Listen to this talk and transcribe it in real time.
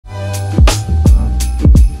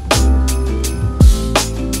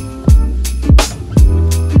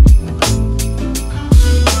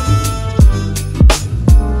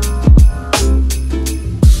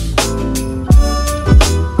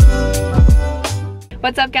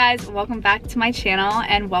What's up guys, welcome back to my channel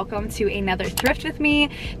and welcome to another thrift with me.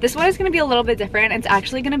 This one is going to be a little bit different. It's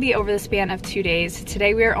actually going to be over the span of 2 days.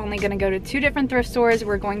 Today we are only going to go to 2 different thrift stores.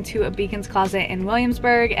 We're going to a Beacon's Closet in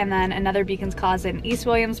Williamsburg and then another Beacon's Closet in East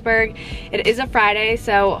Williamsburg. It is a Friday,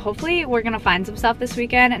 so hopefully we're going to find some stuff this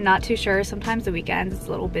weekend. Not too sure. Sometimes the weekends it's a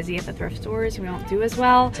little busy at the thrift stores. We don't do as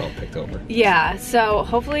well. It's all picked over. Yeah, so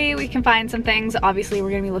hopefully we can find some things. Obviously we're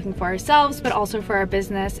going to be looking for ourselves, but also for our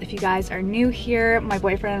business. If you guys are new here, my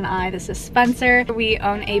boyfriend and I, this is Spencer. We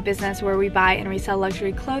own a business where we buy and resell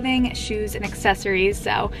luxury clothing, shoes, and accessories.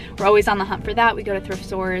 So we're always on the hunt for that. We go to thrift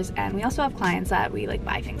stores and we also have clients that we like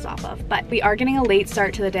buy things off of. But we are getting a late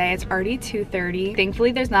start to the day. It's already 2:30.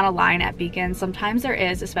 Thankfully, there's not a line at Beacon. Sometimes there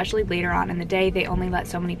is, especially later on in the day. They only let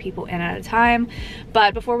so many people in at a time.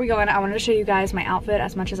 But before we go in, I wanted to show you guys my outfit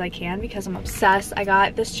as much as I can because I'm obsessed. I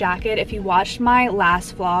got this jacket. If you watched my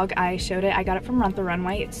last vlog, I showed it. I got it from Rent the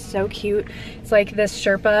Runway. It's so cute. It's like this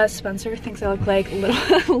Sherpa. Spencer thinks I look like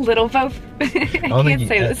little Bo. I can't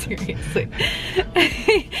say this seriously.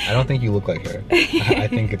 I don't think you look like her. I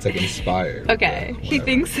think it's like inspired. Okay, he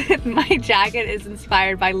thinks that my jacket is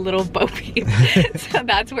inspired by little Bo Peep. So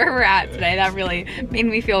that's where we're at today. That really made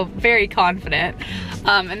me feel very confident.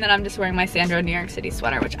 And then I'm just wearing my Sandro New York City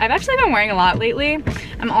sweater, which I've actually been wearing a lot lately.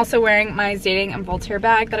 I'm also wearing my Dating and Voltaire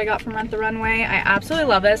bag that I got from Rent the Runway. I absolutely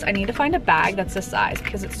love this. I need to find a bag that's this size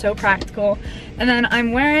because it's so practical. And then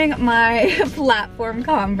I'm wearing my platform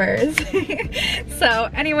Converse. So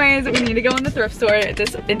anyways, we need to go in the thrift store.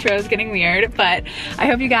 This intro is getting weird, but I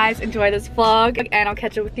hope you guys enjoy this vlog and I'll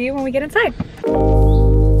catch up with you when we get inside.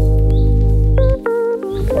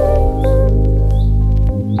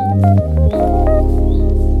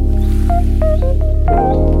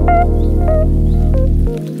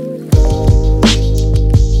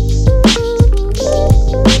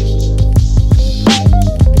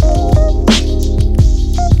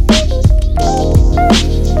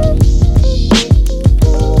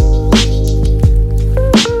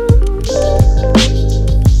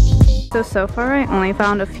 So far I only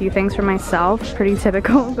found a few things for myself, pretty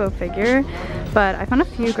typical, go figure, but I found a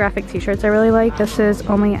few graphic t-shirts I really like. This is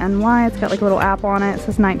Only NY, it's got like a little app on it, it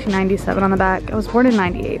says 1997 on the back. I was born in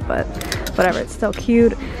 98, but whatever, it's still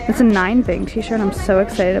cute. It's a 9 Bing t-shirt, I'm so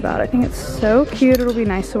excited about it. I think it's so cute, it'll be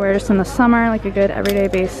nice to wear just in the summer, like a good everyday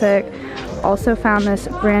basic. Also found this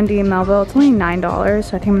Brandy Melville. It's only $9,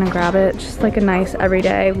 so I think I'm gonna grab it. Just like a nice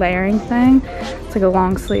everyday layering thing. It's like a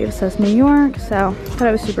long sleeve. It says New York, so I thought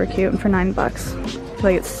it was super cute. And for $9, I feel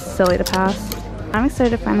like it's silly to pass. I'm excited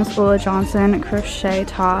to find this Lula Johnson crochet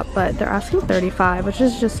top, but they're asking $35, which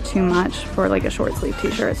is just too much for like a short sleeve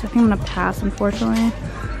t-shirt. So I think I'm gonna pass, unfortunately.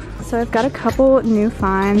 So I've got a couple new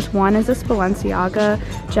finds. One is this Balenciaga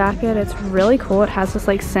jacket. It's really cool. It has this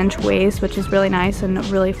like cinch waist, which is really nice and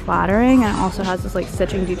really flattering. And it also has this like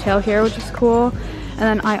stitching detail here, which is cool. And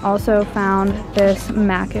then I also found this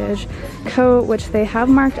Mackage coat, which they have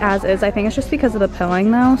marked as is. I think it's just because of the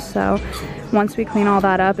pilling though. So once we clean all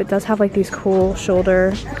that up, it does have like these cool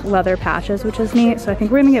shoulder leather patches, which is neat. So I think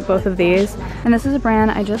we're gonna get both of these. And this is a brand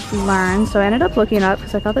I just learned. So I ended up looking it up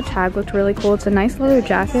because I thought the tag looked really cool. It's a nice leather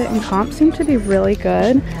jacket and comps seem to be really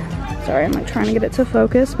good. Sorry, I'm like trying to get it to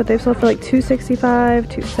focus, but they've sold for like $265,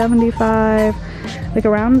 $275, like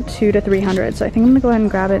around $200 to $300. So I think I'm gonna go ahead and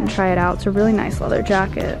grab it and try it out. It's a really nice leather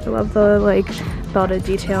jacket. I love the like belted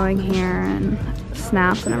detailing here and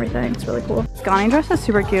snaps and everything. It's really cool. This GANNI dress is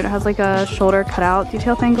super cute. It has like a shoulder cutout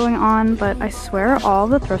detail thing going on, but I swear all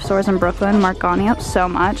the thrift stores in Brooklyn mark GANNI up so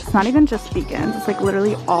much. It's not even just Beacon's. It's like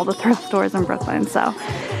literally all the thrift stores in Brooklyn. So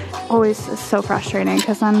always is so frustrating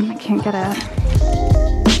because then I can't get it.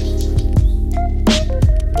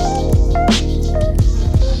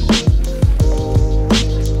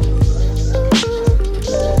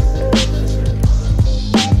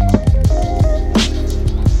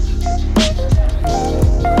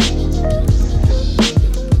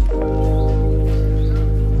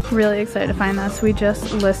 Really excited to find this. We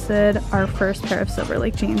just listed our first pair of Silver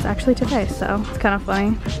Lake jeans actually today, so it's kind of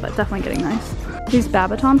funny, but definitely getting nice. These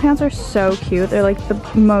Babaton pants are so cute. They're like the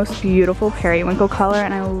most beautiful periwinkle color,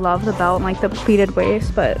 and I love the belt and like the pleated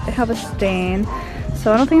waist, but they have a stain,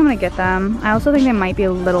 so I don't think I'm gonna get them. I also think they might be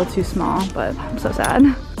a little too small, but I'm so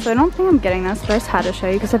sad. So I don't think I'm getting this, but I just had to show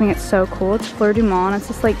you because I think it's so cool. It's Fleur du Mal. It's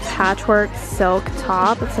this like patchwork silk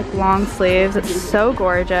top. It's like long sleeves. It's so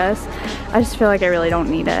gorgeous. I just feel like I really don't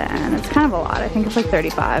need it, and it's kind of a lot. I think it's like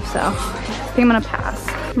 $35, so I think I'm gonna pass.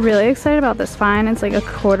 Really excited about this find. It's like a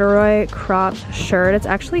corduroy cropped shirt. It's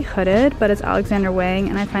actually hooded, but it's Alexander Wang,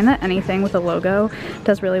 and I find that anything with a logo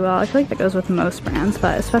does really well. I feel like that goes with most brands,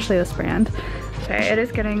 but especially this brand. Okay, it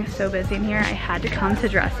is getting so busy in here. I had to come to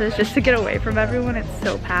dresses just to get away from everyone. It's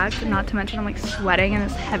so packed, and not to mention I'm like sweating in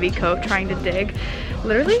this heavy coat trying to dig.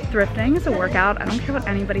 Literally, thrifting is a workout. I don't care what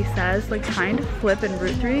anybody says. Like, trying to flip and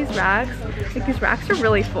root through these racks. Like, these racks are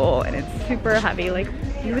really full and it's super heavy. Like,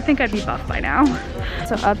 you would think I'd be buff by now.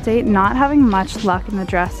 So update, not having much luck in the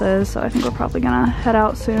dresses, so I think we're probably gonna head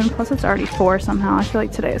out soon. Plus it's already 4 somehow. I feel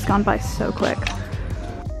like today has gone by so quick.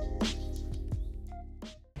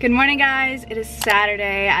 Good morning, guys. It is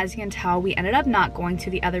Saturday. As you can tell, we ended up not going to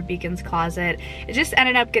the other Beacon's closet. It just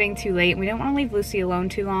ended up getting too late. We didn't want to leave Lucy alone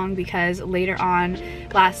too long because later on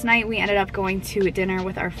last night we ended up going to dinner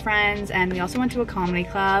with our friends, and we also went to a comedy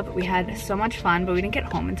club. We had so much fun, but we didn't get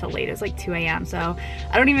home until late. It was like 2 a.m. so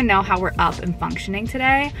I don't even know how we're up and functioning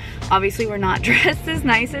today. Obviously, we're not dressed as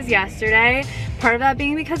nice as yesterday. Part of that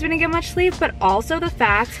being because we didn't get much sleep, but also the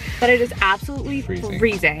fact that it is absolutely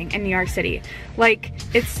freezing in New York City. Like,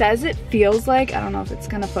 it says it feels like, I don't know if it's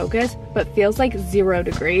gonna focus, but feels like 0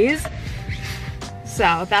 degrees.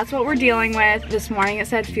 So that's what we're dealing with. This morning it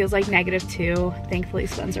said feels like -2. Thankfully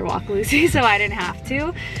Spencer walked Lucy, so I didn't have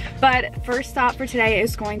to. But first stop for today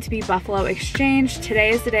is going to be Buffalo Exchange.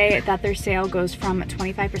 Today is the day that their sale goes from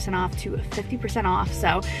 25% off to 50% off.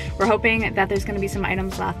 So we're hoping that there's gonna be some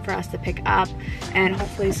items left for us to pick up and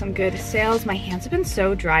hopefully some good sales. My hands have been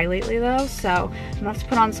so dry lately though, so I'm gonna have to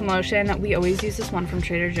put on some lotion. We always use this one from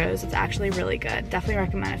Trader Joe's. It's actually really good. Definitely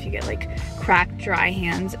recommend if you get like cracked, dry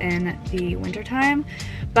hands in the wintertime.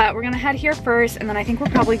 But we're gonna head here first, and then I think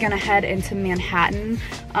we're probably gonna head into Manhattan.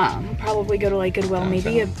 Probably go to like Goodwill,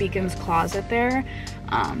 maybe a Beacon's Closet there.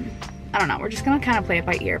 I don't know, we're just gonna kind of play it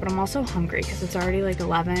by ear, but I'm also hungry because it's already like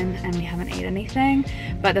 11 and we haven't ate anything.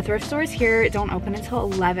 But the thrift stores here don't open until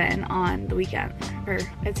 11 on the weekend. Or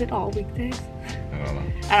is it all weekdays?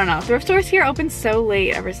 I don't know. Thrift stores here open so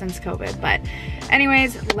late ever since COVID. But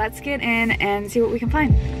anyways, let's get in and see what we can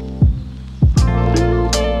find.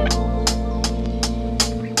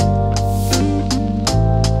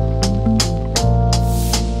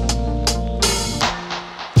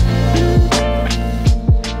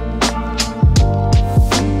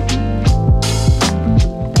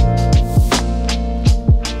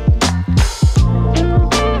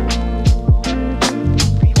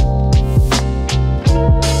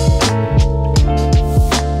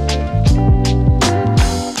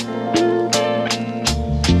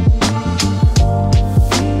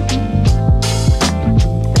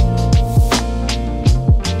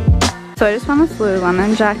 So I just found this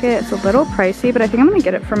Lululemon jacket. It's a little pricey, but I think I'm gonna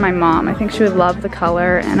get it for my mom. I think she would love the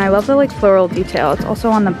color, and I love the like floral detail. It's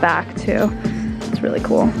also on the back too. It's really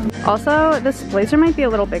cool. Also, this blazer might be a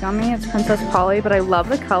little big on me. It's Princess Polly, but I love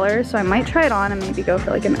the color, so I might try it on and maybe go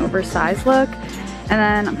for like an oversized look. And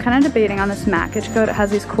then I'm kind of debating on this Mackage coat. It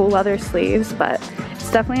has these cool leather sleeves, but it's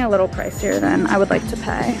definitely a little pricier than I would like to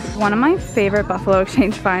pay. One of my favorite Buffalo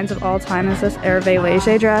Exchange finds of all time is this Hervé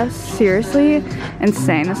Léger dress. Seriously,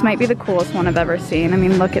 insane. This might be the coolest one I've ever seen. I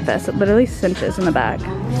mean, look at this. It literally cinches in the back.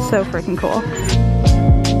 So freaking cool.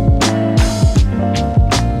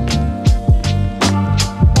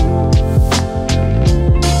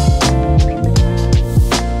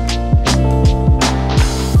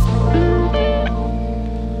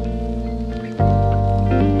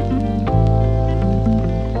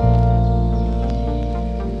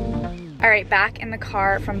 Alright, back in the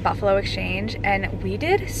car from Buffalo Exchange, and we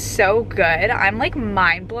did so good. I'm like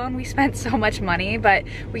mind blown. We spent so much money, but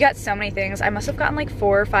we got so many things. I must have gotten like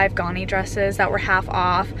 4 or 5 GANNI dresses that were half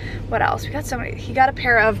off. What else? We got so many. He got a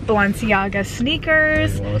pair of Balenciaga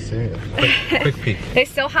sneakers. I want to see it. Quick peek. They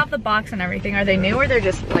still have the box and everything. Are they new or they're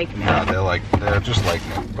just like new? No, they're just like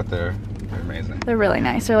new, but they're amazing. They're really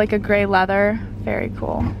nice. They're like a gray leather. Very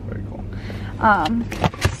cool. Very cool.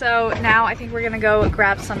 So now I think we're gonna go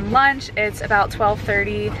grab some lunch. It's about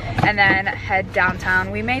 12:30, and then head downtown.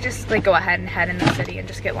 We may just like go ahead and head in the city and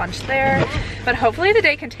just get lunch there. But hopefully the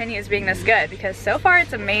day continues being this good, because so far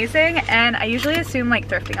it's amazing. And I usually assume like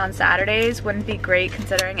thrifting on Saturdays wouldn't be great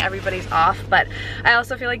considering everybody's off, but I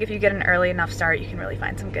also feel like if you get an early enough start, you can really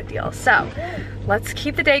find some good deals. So let's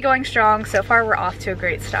keep the day going strong. So far we're off to a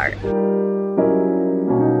great start.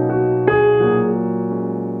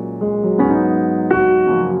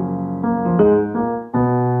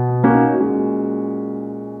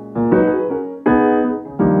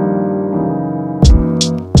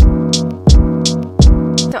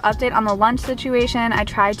 update on the lunch situation. I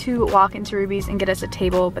tried to walk into Ruby's and get us a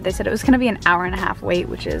table, but they said it was gonna be an hour-and-a-half wait,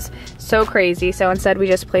 which is so crazy. So instead we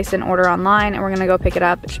just placed an order online and we're gonna go pick it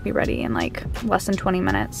up. It should be ready in like less than 20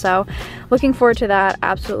 minutes. So looking forward to that.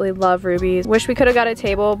 Absolutely love Ruby's. Wish we could have got a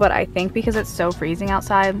table, but I think because it's so freezing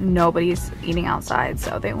outside, nobody's eating outside.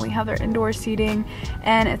 So they only have their indoor seating,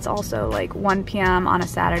 and it's also like 1 p.m. on a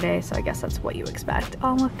Saturday. So I guess that's what you expect.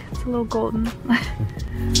 Oh look, it's a little golden.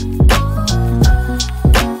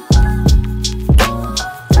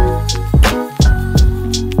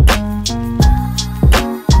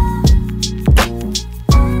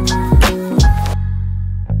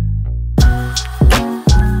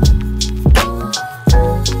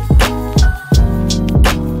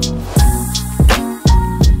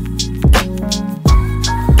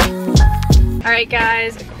 Alright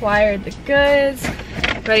guys, acquired the goods,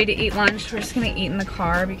 ready to eat lunch. We're just gonna eat in the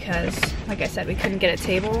car because, like I said, we couldn't get a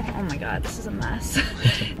table. Oh my god, this is a mess.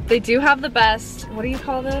 They do have the best, what do you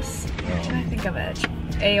call this? What can I think of it?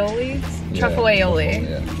 Aioli? Truffle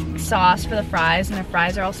aioli. Sauce for the fries, and their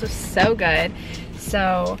fries are also so good.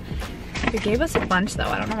 So, they gave us a bunch though.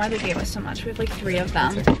 I don't know why they gave us so much. We have like 3 of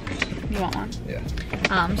them. You want one?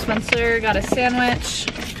 Yeah. Spencer got a sandwich.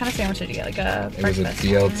 What kind of sandwich did you get? Like a breakfast?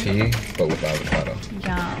 It was a BLT, but with avocado.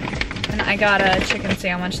 Yum. And I got a chicken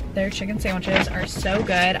sandwich. Their chicken sandwiches are so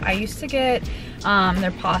good. I used to get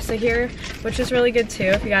their pasta here, which is really good too.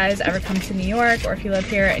 If you guys ever come to New York, or if you live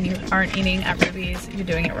here and you aren't eating at Ruby's, you're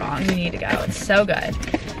doing it wrong. You need to go. It's so good.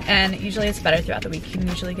 And usually it's better throughout the week. You can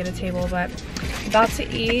usually get a table, but I'm about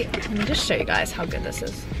to eat. Let me just show you guys how good this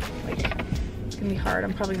is. Like, it's gonna be hard.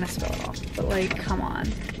 I'm probably gonna spill it all, but like, come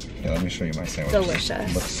on. Yeah, let me show you my sandwich.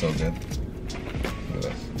 Delicious. It looks so good. Look at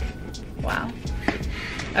this. Wow.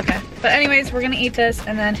 Okay, but anyways, we're gonna eat this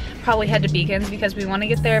and then probably head to Beacon's because we want to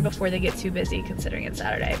get there before they get too busy, considering it's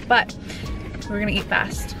Saturday. But we're gonna eat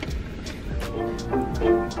fast.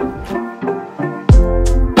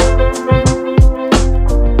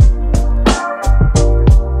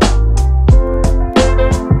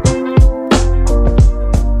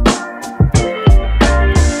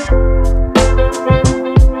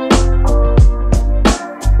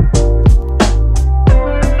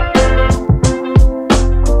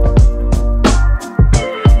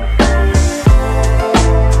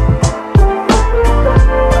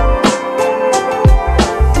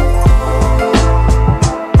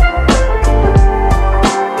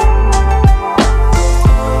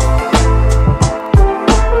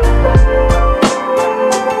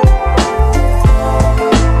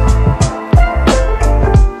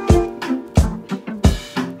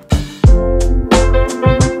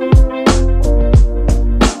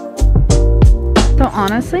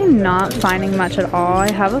 Honestly, not finding much at all.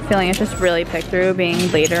 I have a feeling it's just really picked through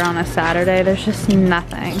being later on a Saturday. There's just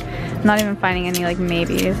nothing. I'm not even finding any like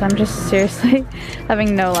maybes. I'm just seriously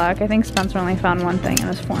having no luck. I think Spencer only found one thing and it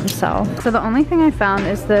was for himself. So the only thing I found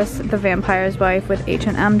is this, the Vampire's Wife with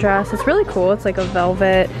H&M dress. It's really cool. It's like a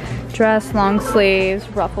velvet dress, long sleeves,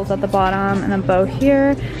 ruffles at the bottom, and a bow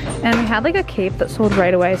here. And we had like a cape that sold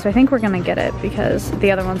right away, so I think we're gonna get it because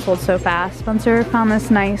the other one sold so fast. Spencer found this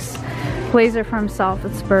nice blazer for himself.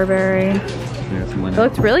 It's Burberry. Yeah, it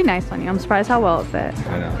looked really nice on you. I'm surprised how well it fit.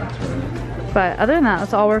 I know, that's really nice. But other than that,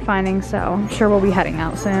 that's all we're finding, so I'm sure we'll be heading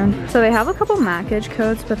out soon. So they have a couple Mackage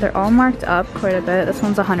coats, but they're all marked up quite a bit. This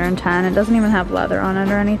one's 110. It doesn't even have leather on it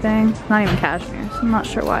or anything. Not even cashmere, so I'm not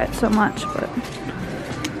sure why it's so much, but...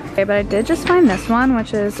 Okay, but I did just find this one,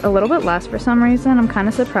 which is a little bit less for some reason. I'm kind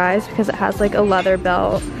of surprised because it has like a leather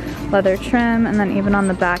belt, leather trim, and then even on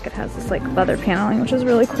the back it has this like leather paneling, which is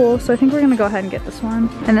really cool. So I think we're gonna go ahead and get this one.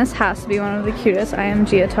 And this has to be one of the cutest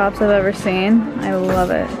IMG tops I've ever seen. I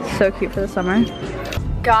love it. So cute for the summer.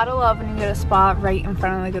 Gotta love when you get a spot right in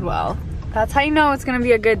front of the Goodwill. That's how you know it's gonna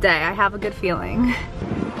be a good day. I have a good feeling.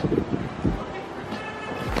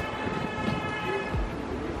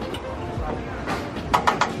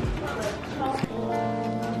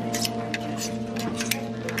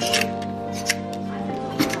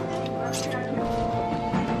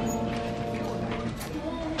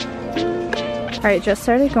 Alright, just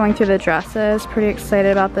started going through the dresses. Pretty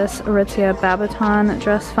excited about this Aritzia Babaton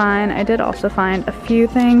dress find. I did also find a few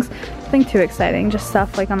things. Nothing too exciting, just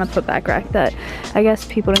stuff like on the put back rack that I guess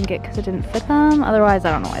people didn't get because it didn't fit them. Otherwise,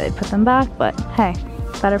 I don't know why they put them back, but hey,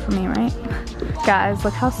 better for me, right? Guys,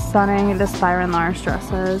 look how stunning this Byron Lars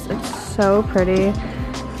dress is. It's so pretty. It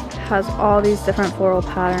has all these different floral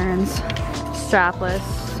patterns. Strapless,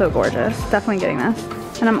 so gorgeous. Definitely getting this.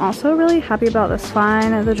 And I'm also really happy about this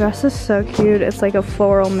find. The dress is so cute. It's like a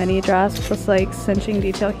floral mini dress with this like cinching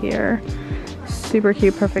detail here. super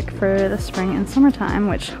cute, perfect for the spring and summertime,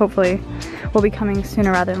 which hopefully will be coming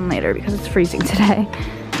sooner rather than later because it's freezing today.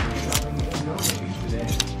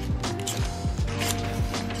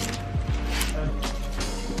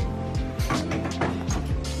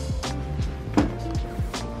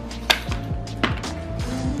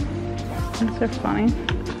 These are funny.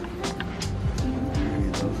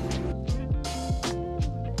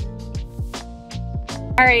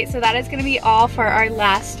 Alright, so that is going to be all for our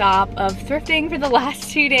last stop of thrifting for the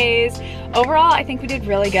last 2 days. Overall, I think we did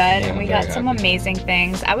really good and we got some amazing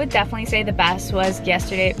things. I would definitely say the best was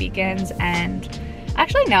yesterday at Beacons, and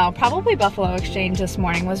actually no, probably Buffalo Exchange this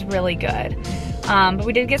morning was really good. But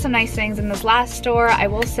we did get some nice things in this last store. I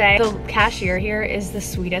will say the cashier here is the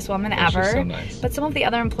sweetest woman ever. She's so nice. But some of the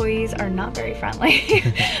other employees are not very friendly.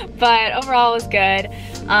 But overall it was good.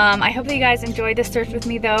 I hope that you guys enjoyed this thrift with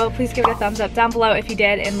me though. Please give it a thumbs up down below if you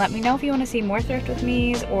did, and let me know if you want to see more thrift with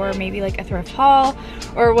me's or maybe like a thrift haul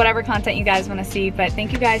or whatever content you guys want to see. But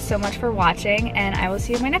thank you guys so much for watching, and I will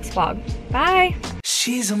see you in my next vlog. Bye!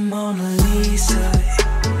 She's a Mona Lisa.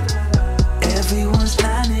 Everyone's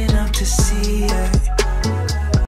lining up to see her.